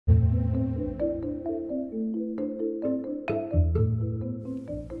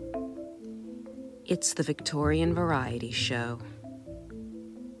It's the Victorian Variety Show.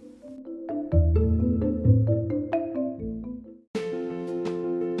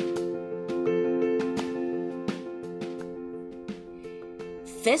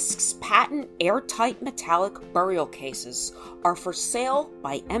 Fisk's patent airtight metallic burial cases are for sale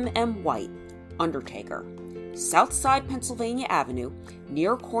by M.M. White, Undertaker, Southside Pennsylvania Avenue,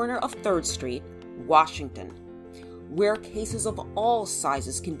 near corner of 3rd Street, Washington, where cases of all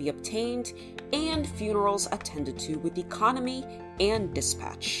sizes can be obtained and funerals attended to with economy and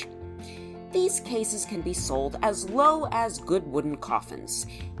dispatch. These cases can be sold as low as good wooden coffins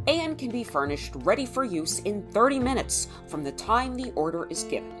and can be furnished ready for use in 30 minutes from the time the order is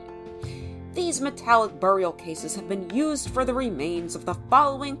given. These metallic burial cases have been used for the remains of the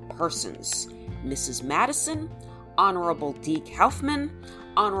following persons: Mrs. Madison, Honorable D. Kaufman,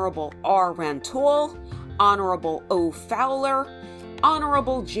 Honorable R. Rantoul, Honorable O. Fowler,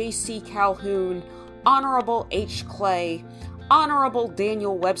 Honorable J.C. Calhoun, Honorable H. Clay, Honorable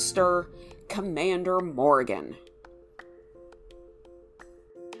Daniel Webster, Commander Morgan.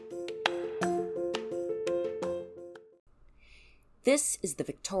 This is the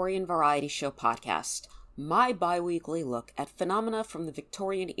Victorian Variety Show podcast, my bi-weekly look at phenomena from the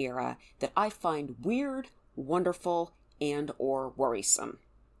Victorian era that I find weird, wonderful, and or worrisome.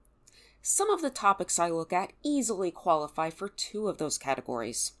 Some of the topics I look at easily qualify for 2 of those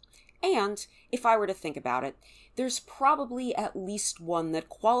categories. And, if I were to think about it, there's probably at least one that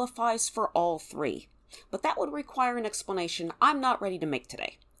qualifies for all 3. But that would require an explanation I'm not ready to make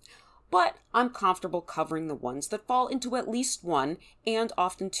today. But I'm comfortable covering the ones that fall into at least 1 and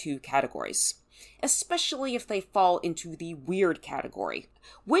often 2 categories, especially if they fall into the weird category,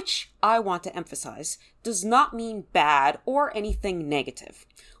 which, I want to emphasize, does not mean bad or anything negative.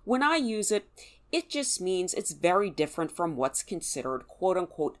 When I use it, it just means it's very different from what's considered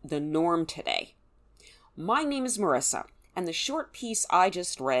quote-unquote the norm today. My name is Marissa, and the short piece I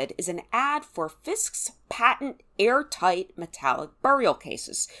just read is an ad for Fisk's patent airtight metallic burial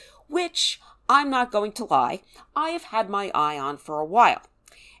cases, which, I'm not going to lie, I have had my eye on for a while.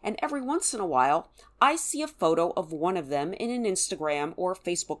 And every once in a while, I see a photo of one of them in an Instagram or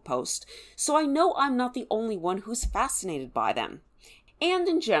Facebook post, so I know I'm not the only one who's fascinated by them. And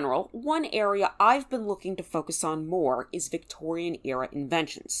in general, one area I've been looking to focus on more is Victorian-era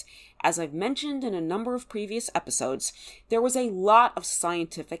inventions. As I've mentioned in a number of previous episodes, there was a lot of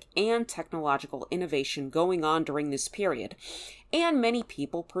scientific and technological innovation going on during this period, and many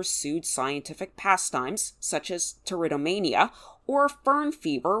people pursued scientific pastimes, such as pteridomania, or fern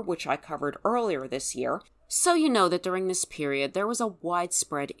fever, which I covered earlier this year. So you know that during this period, there was a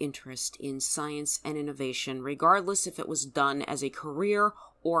widespread interest in science and innovation, regardless if it was done as a career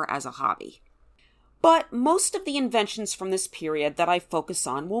or as a hobby. But most of the inventions from this period that I focus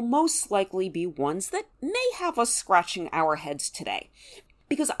on will most likely be ones that may have us scratching our heads today,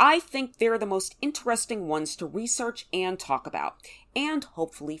 because I think they're the most interesting ones to research and talk about, and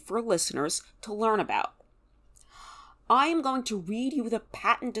hopefully for listeners to learn about. I am going to read you the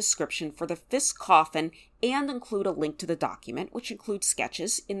patent description for the Fisk coffin and include a link to the document, which includes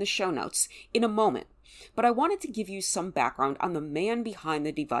sketches, in the show notes in a moment. But I wanted to give you some background on the man behind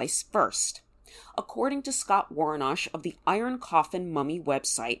the device first. According to Scott Warnosh of the Iron Coffin Mummy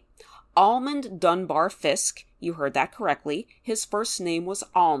website, Almond Dunbar Fisk, you heard that correctly, his first name was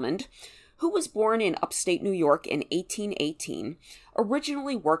Almond, who was born in upstate New York in 1818,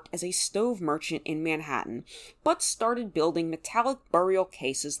 originally worked as a stove merchant in Manhattan, but started building metallic burial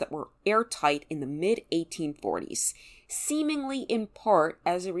cases that were airtight in the mid-1840s, seemingly in part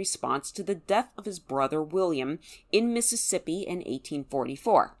as a response to the death of his brother William in Mississippi in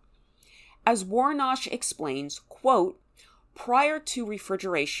 1844. As Warnosh explains, quote, "Prior to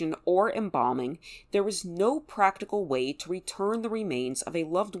refrigeration or embalming, there was no practical way to return the remains of a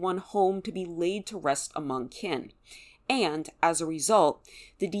loved one home to be laid to rest among kin, and, as a result,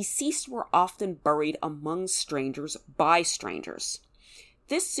 the deceased were often buried among strangers by strangers.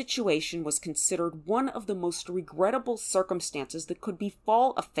 This situation was considered one of the most regrettable circumstances that could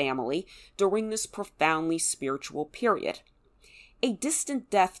befall a family during this profoundly spiritual period. A distant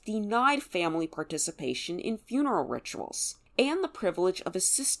death denied family participation in funeral rituals and the privilege of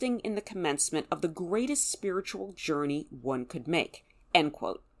assisting in the commencement of the greatest spiritual journey one could make." End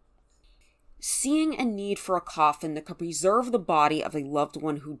quote. Seeing a need for a coffin that could preserve the body of a loved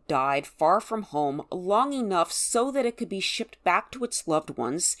one who died far from home long enough so that it could be shipped back to its loved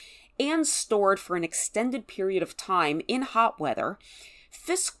ones and stored for an extended period of time in hot weather,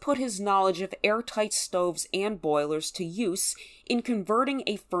 Fisk put his knowledge of airtight stoves and boilers to use in converting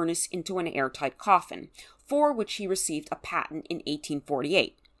a furnace into an airtight coffin, for which he received a patent in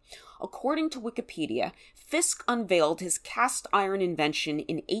 1848. According to Wikipedia, Fisk unveiled his cast iron invention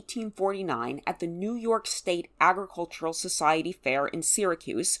in 1849 at the New York State Agricultural Society Fair in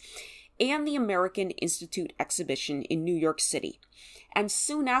Syracuse and the American Institute Exhibition in New York City. And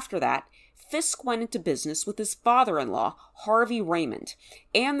soon after that, Fisk went into business with his father-in-law, Harvey Raymond,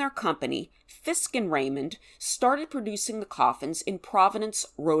 and their company, Fisk and Raymond, started producing the coffins in Providence,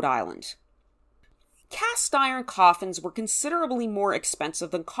 Rhode Island. Cast iron coffins were considerably more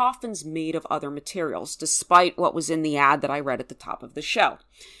expensive than coffins made of other materials, despite what was in the ad that I read at the top of the show.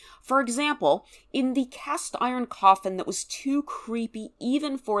 For example, in the cast iron coffin that was too creepy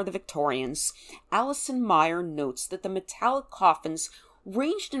even for the Victorians, Alison Meyer notes that the metallic coffins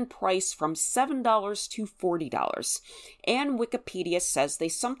ranged in price from $7 to $40, and Wikipedia says they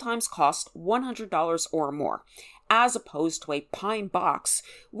sometimes cost $100 or more, as opposed to a pine box,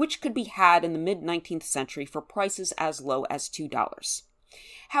 which could be had in the mid-19th century for prices as low as $2.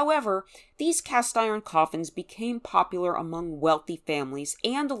 However, these cast iron coffins became popular among wealthy families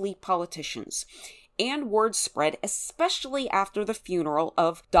and elite politicians, and word spread especially after the funeral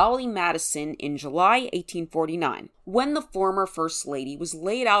of Dolly Madison in July 1849, when the former First Lady was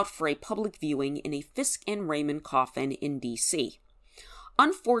laid out for a public viewing in a Fisk and Raymond coffin in D.C.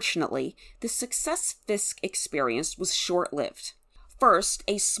 Unfortunately, the success Fisk experienced was short-lived. First,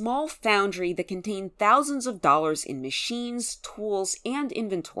 a small foundry that contained thousands of dollars in machines, tools, and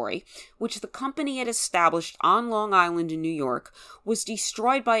inventory, which the company had established on Long Island in New York, was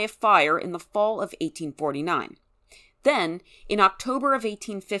destroyed by a fire in the fall of 1849. Then, in October of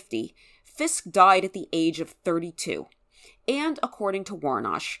 1850, Fisk died at the age of 32. And according to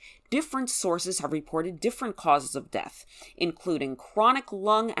Warnosh, different sources have reported different causes of death, including chronic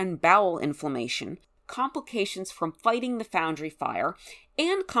lung and bowel inflammation, complications from fighting the foundry fire,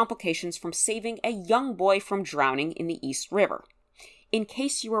 and complications from saving a young boy from drowning in the East River. In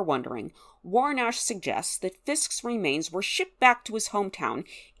case you are wondering, Warnosh suggests that Fisk's remains were shipped back to his hometown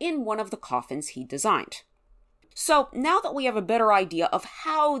in one of the coffins he designed. So, now that we have a better idea of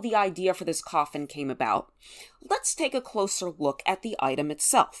how the idea for this coffin came about, let's take a closer look at the item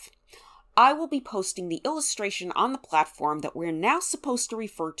itself. I will be posting the illustration on the platform that we're now supposed to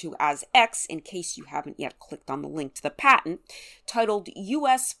refer to as X in case you haven't yet clicked on the link to the patent, titled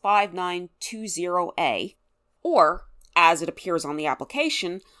US 5920A, or, as it appears on the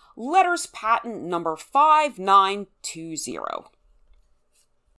application, letters patent number 5920.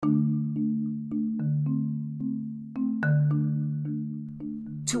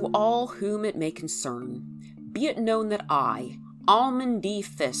 To all whom it may concern, be it known that I, Almond D.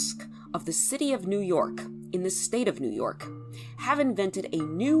 Fisk, of the city of New York, in the state of New York, have invented a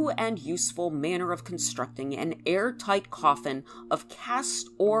new and useful manner of constructing an airtight coffin of cast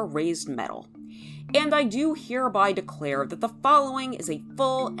or raised metal. And I do hereby declare that the following is a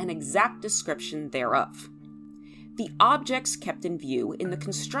full and exact description thereof. The objects kept in view in the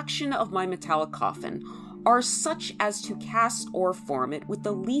construction of my metallic coffin are such as to cast or form it with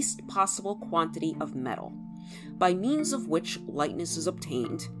the least possible quantity of metal, by means of which lightness is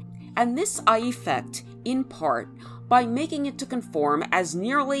obtained, and this I effect, in part, by making it to conform as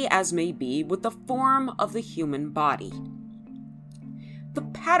nearly as may be with the form of the human body. The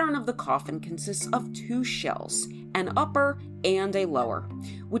pattern of the coffin consists of two shells, an upper and a lower,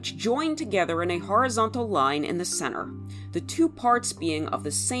 which join together in a horizontal line in the center, the two parts being of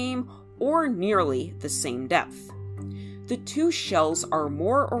the same or nearly the same depth. The two shells are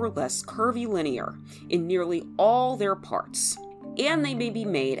more or less curvilinear in nearly all their parts, and they may be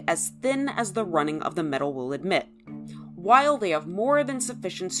made as thin as the running of the metal will admit, while they have more than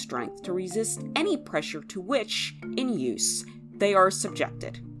sufficient strength to resist any pressure to which, in use, they are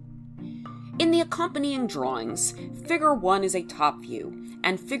subjected. In the accompanying drawings, Figure 1 is a top view,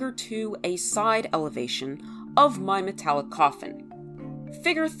 and Figure 2 a side elevation of my metallic coffin.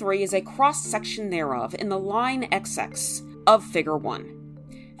 Figure 3 is a cross-section thereof in the line XX of Figure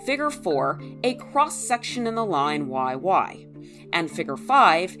 1. Figure 4, a cross-section in the line YY. And Figure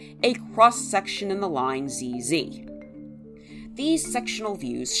 5, a cross-section in the line ZZ. These sectional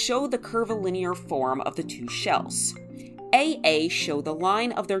views show the curvilinear form of the two shells. AA show the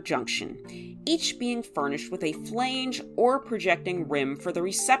line of their junction, each being furnished with a flange or projecting rim for the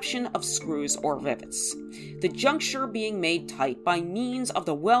reception of screws or rivets, the juncture being made tight by means of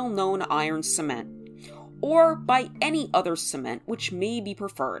the well-known iron cement, or by any other cement which may be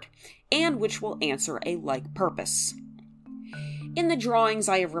preferred, and which will answer a like purpose. In the drawings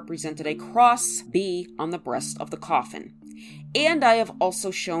I have represented a cross B on the breast of the coffin, and I have also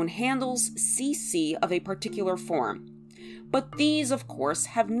shown handles CC of a particular form. But these, of course,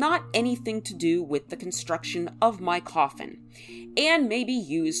 have not anything to do with the construction of my coffin, and may be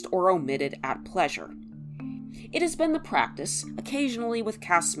used or omitted at pleasure. It has been the practice, occasionally with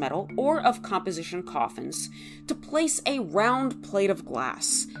cast metal or of composition coffins, to place a round plate of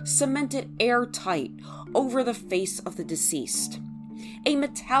glass, cemented airtight, over the face of the deceased. A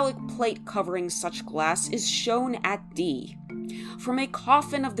metallic plate covering such glass is shown at D. From a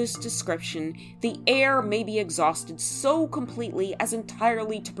coffin of this description, the air may be exhausted so completely as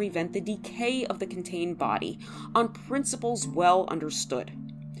entirely to prevent the decay of the contained body, on principles well understood.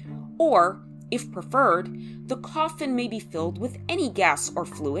 Or, if preferred, the coffin may be filled with any gas or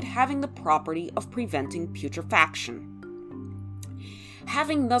fluid having the property of preventing putrefaction.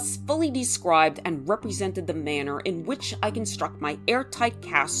 Having thus fully described and represented the manner in which I construct my airtight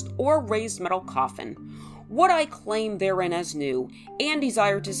cast or raised metal coffin, what I claim therein as new and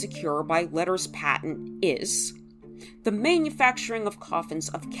desire to secure by letters patent is the manufacturing of coffins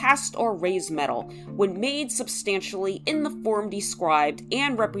of cast or raised metal when made substantially in the form described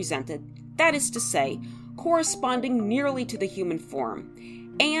and represented, that is to say, corresponding nearly to the human form,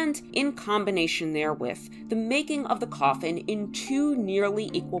 and, in combination therewith, the making of the coffin in two nearly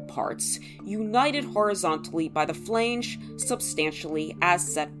equal parts, united horizontally by the flange, substantially as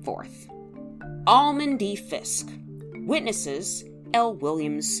set forth. Almond D. Fisk. Witnesses, L.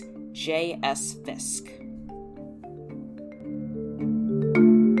 Williams, J. S. Fisk.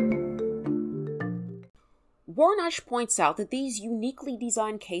 Warnosh points out that these uniquely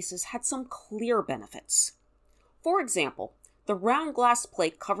designed cases had some clear benefits. For example, the round glass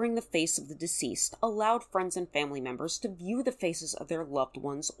plate covering the face of the deceased allowed friends and family members to view the faces of their loved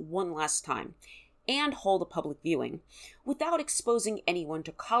ones one last time, and hold a public viewing, without exposing anyone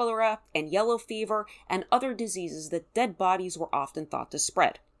to cholera and yellow fever and other diseases that dead bodies were often thought to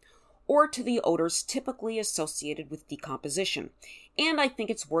spread, or to the odors typically associated with decomposition. And I think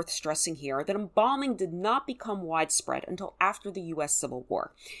it's worth stressing here that embalming did not become widespread until after the U.S. Civil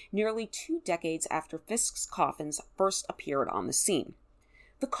War, nearly 2 decades after Fisk's coffins first appeared on the scene.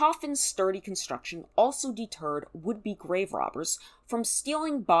 The coffin's sturdy construction also deterred would-be grave robbers from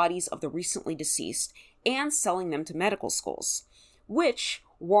stealing bodies of the recently deceased and selling them to medical schools, which,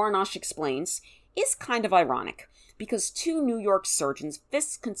 Warnosh explains, is kind of ironic, because 2 New York surgeons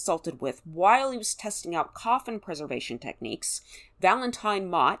Fisk consulted with while he was testing out coffin preservation techniques, Valentine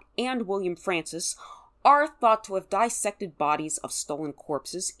Mott and William Francis, are thought to have dissected bodies of stolen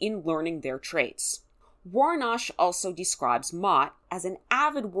corpses in learning their trades. Warnosh also describes Mott as an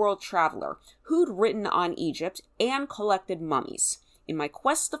avid world traveler who'd written on Egypt and collected mummies. In my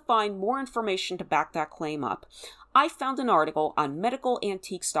quest to find more information to back that claim up, I found an article on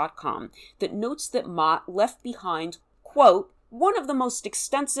medicalantiques.com that notes that Mott left behind, quote, one of the most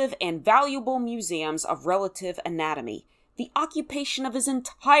extensive and valuable museums of relative anatomy, the occupation of his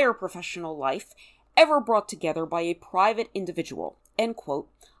entire professional life, ever brought together by a private individual, end quote,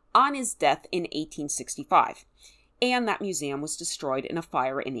 on his death in 1865, and that museum was destroyed in a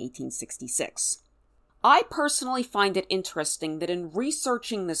fire in 1866. I personally find it interesting that in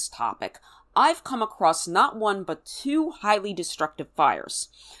researching this topic, I've come across not one but 2 highly destructive fires.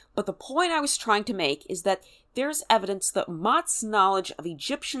 But the point I was trying to make is that there's evidence that Mott's knowledge of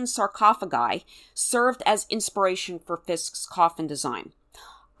Egyptian sarcophagi served as inspiration for Fisk's coffin design.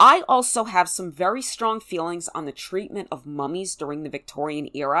 I also have some very strong feelings on the treatment of mummies during the Victorian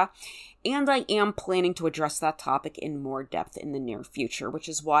era, and I am planning to address that topic in more depth in the near future, which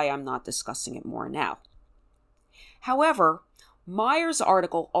is why I'm not discussing it more now. However, Meyer's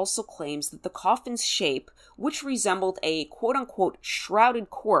article also claims that the coffin's shape, which resembled a quote-unquote shrouded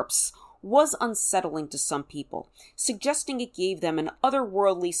corpse, was unsettling to some people, suggesting it gave them an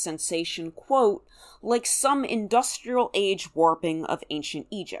otherworldly sensation, quote, like some industrial age warping of ancient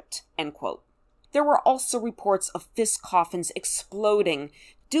Egypt, end quote. There were also reports of Fisk coffins exploding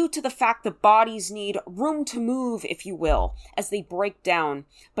due to the fact that bodies need room to move, if you will, as they break down,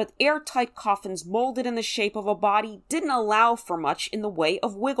 but airtight coffins molded in the shape of a body didn't allow for much in the way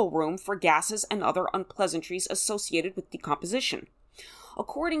of wiggle room for gases and other unpleasantries associated with decomposition.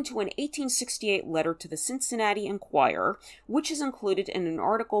 According to an 1868 letter to the Cincinnati Enquirer, which is included in an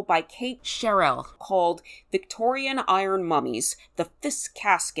article by Kate Sherrill called Victorian Iron Mummies, the Fisk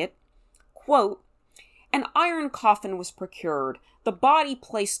Casket, quote, an iron coffin was procured, the body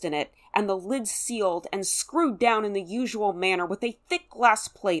placed in it, and the lid sealed and screwed down in the usual manner with a thick glass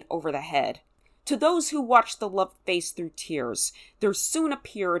plate over the head. To those who watched the loved face through tears, there soon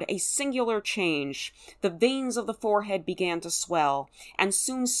appeared a singular change. The veins of the forehead began to swell, and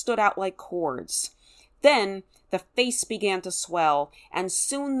soon stood out like cords. Then the face began to swell, and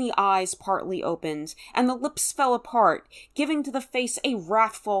soon the eyes partly opened, and the lips fell apart, giving to the face a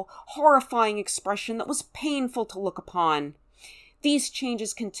wrathful, horrifying expression that was painful to look upon. These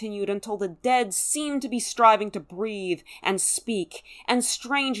changes continued until the dead seemed to be striving to breathe and speak, and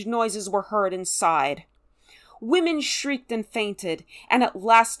strange noises were heard inside. Women shrieked and fainted, and at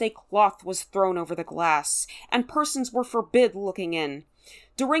last a cloth was thrown over the glass, and persons were forbid looking in.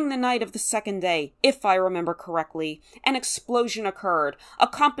 During the night of the second day, if I remember correctly, an explosion occurred,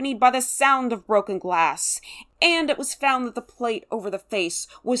 accompanied by the sound of broken glass, and it was found that the plate over the face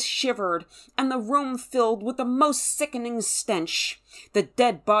was shivered, and the room filled with the most sickening stench. The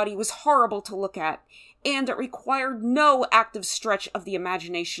dead body was horrible to look at, and it required no active stretch of the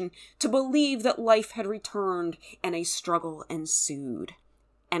imagination to believe that life had returned and a struggle ensued."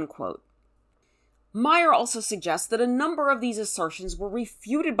 End quote. Meyer also suggests that a number of these assertions were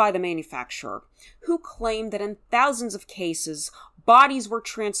refuted by the manufacturer, who claimed that in thousands of cases, bodies were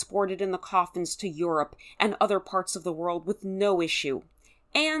transported in the coffins to Europe and other parts of the world with no issue.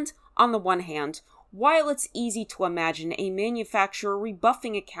 And, on the one hand, while it's easy to imagine a manufacturer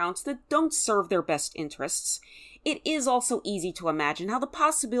rebuffing accounts that don't serve their best interests, it is also easy to imagine how the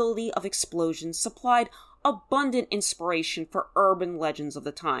possibility of explosions supplied abundant inspiration for urban legends of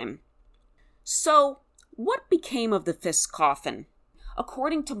the time. So, what became of the Fisk coffin?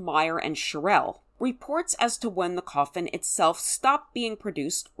 According to Meyer and Sherrill, reports as to when the coffin itself stopped being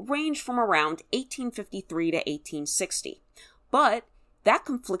produced range from around 1853 to 1860. But that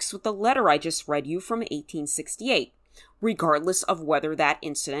conflicts with the letter I just read you from 1868, regardless of whether that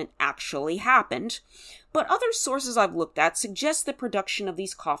incident actually happened. But other sources I've looked at suggest that production of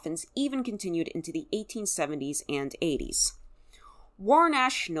these coffins even continued into the 1870s and 80s.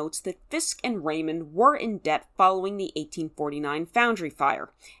 Warnash notes that Fisk and Raymond were in debt following the 1849 foundry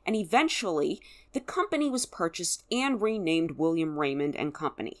fire, and eventually the company was purchased and renamed William Raymond and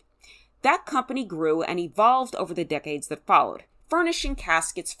Company. That company grew and evolved over the decades that followed, furnishing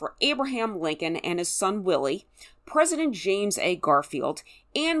caskets for Abraham Lincoln and his son Willie, President James A. Garfield,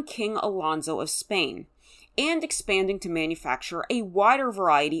 and King Alonso of Spain, and expanding to manufacture a wider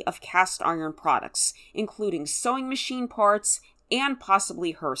variety of cast iron products, including sewing machine parts and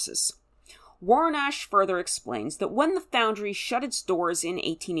possibly hearses. Warnash further explains that when the foundry shut its doors in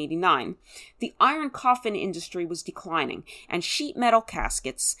 1889, the iron coffin industry was declining, and sheet metal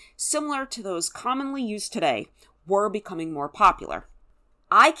caskets, similar to those commonly used today, were becoming more popular.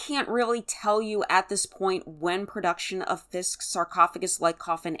 I can't really tell you at this point when production of Fisk's sarcophagus-like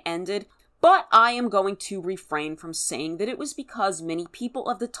coffin ended, but I am going to refrain from saying that it was because many people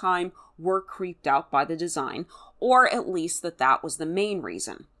of the time were creeped out by the design, or at least that was the main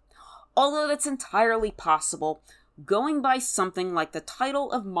reason. Although that's entirely possible, going by something like the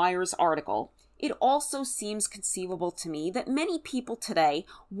title of Meyer's article, it also seems conceivable to me that many people today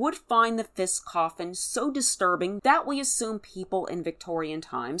would find the Fisk coffin so disturbing that we assume people in Victorian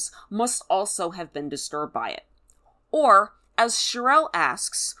times must also have been disturbed by it. Or, as Sherrill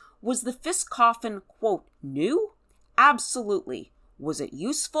asks, was the Fisk coffin, quote, new? Absolutely. Was it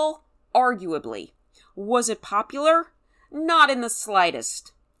useful? Arguably. Was it popular? Not in the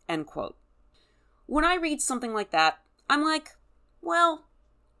slightest. End quote. When I read something like that, I'm like, well,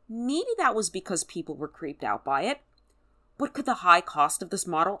 maybe that was because people were creeped out by it. But could the high cost of this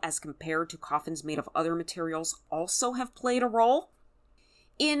model as compared to coffins made of other materials also have played a role?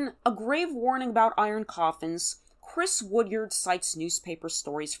 In A Grave Warning About Iron Coffins, Chris Woodyard cites newspaper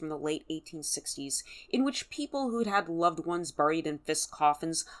stories from the late 1860s in which people who'd had loved ones buried in Fisk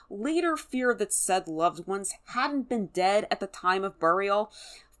coffins later feared that said loved ones hadn't been dead at the time of burial,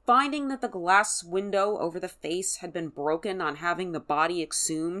 finding that the glass window over the face had been broken on having the body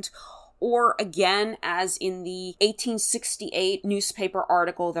exhumed. Or again, as in the 1868 newspaper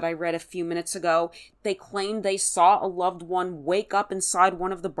article that I read a few minutes ago, they claimed they saw a loved one wake up inside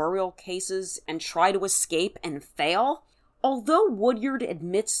one of the burial cases and try to escape and fail. Although Woodyard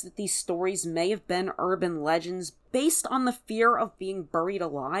admits that these stories may have been urban legends based on the fear of being buried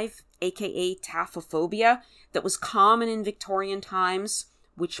alive, aka taphophobia, that was common in Victorian times,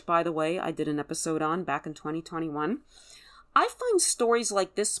 which, by the way, I did an episode on back in 2021, I find stories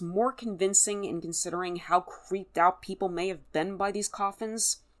like this more convincing in considering how creeped out people may have been by these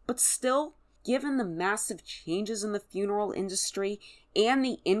coffins. But still, given the massive changes in the funeral industry and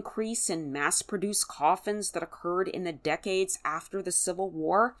the increase in mass-produced coffins that occurred in the decades after the Civil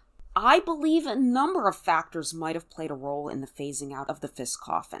War, I believe a number of factors might have played a role in the phasing out of the Fisk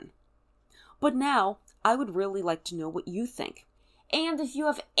coffin. But now, I would really like to know what you think. And if you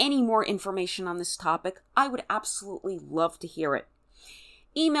have any more information on this topic, I would absolutely love to hear it.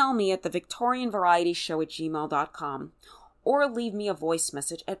 email me at thevictorianvarietyshow@gmail.com or leave me a voice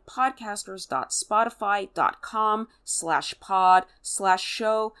message at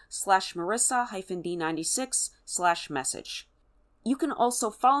podcasters.spotify.com/pod/show/Marissa-D96/message. You can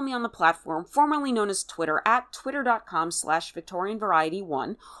also follow me on the platform formerly known as Twitter at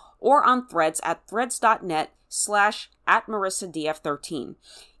twitter.com/VictorianVariety1 or on Threads at threads.net/@MarissaDF13.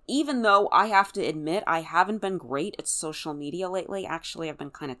 Even though I have to admit I haven't been great at social media lately, actually I've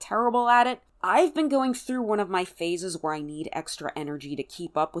been kind of terrible at it, I've been going through one of my phases where I need extra energy to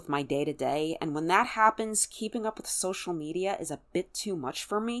keep up with my day-to-day, and when that happens, keeping up with social media is a bit too much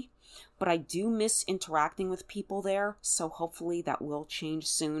for me. But I do miss interacting with people there, so hopefully that will change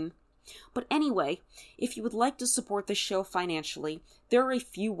soon. But anyway, if you would like to support the show financially, there are a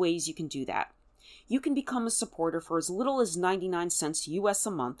few ways you can do that. You can become a supporter for as little as 99 cents US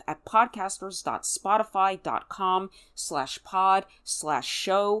a month at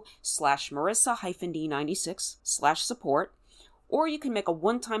podcasters.spotify.com/pod/show/Marissa-D96/support, or you can make a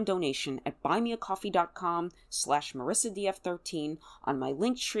one-time donation at buymeacoffee.com/MarissaDF13 on my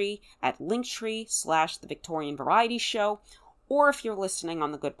Linktree at Linktree/The Victorian Variety Show, or if you're listening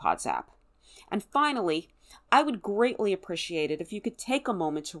on the Good Pods app. And finally, I would greatly appreciate it if you could take a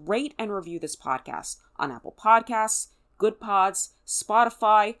moment to rate and review this podcast on Apple Podcasts, Good Pods,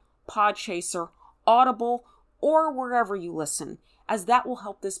 Spotify, Podchaser, Audible, or wherever you listen, as that will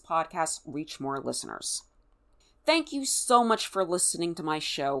help this podcast reach more listeners. Thank you so much for listening to my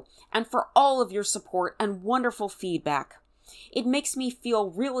show and for all of your support and wonderful feedback. It makes me feel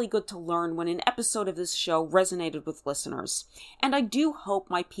really good to learn when an episode of this show resonated with listeners, and I do hope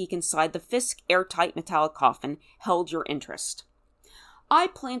my peek inside the Fisk airtight metallic coffin held your interest. I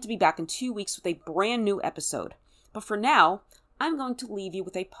plan to be back in 2 weeks with a brand new episode, but for now, I'm going to leave you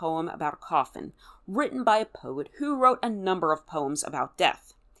with a poem about a coffin, written by a poet who wrote a number of poems about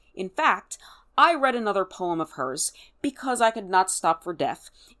death. In fact, I read another poem of hers, Because I Could Not Stop for Death,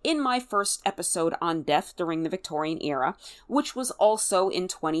 in my first episode on death during the Victorian era, which was also in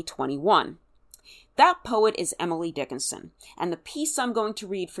 2021. That poet is Emily Dickinson, and the piece I'm going to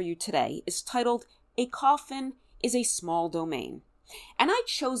read for you today is titled, A Coffin is a Small Domain. And I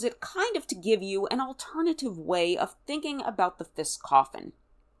chose it kind of to give you an alternative way of thinking about the Fisk coffin,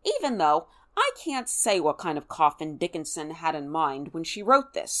 even though I can't say what kind of coffin Dickinson had in mind when she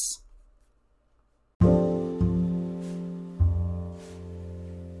wrote this.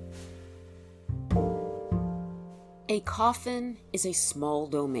 A coffin is a small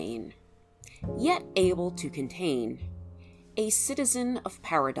domain, yet able to contain a citizen of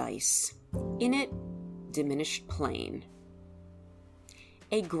paradise, in it diminished plain.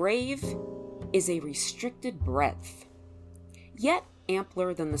 A grave is a restricted breadth, yet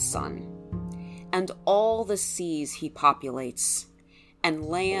ampler than the sun, and all the seas he populates, and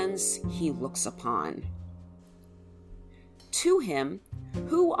lands he looks upon. To him,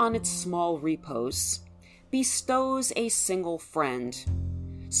 who on its small repose bestows a single friend,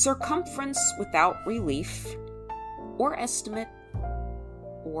 circumference without relief, or estimate,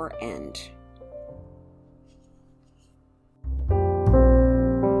 or end.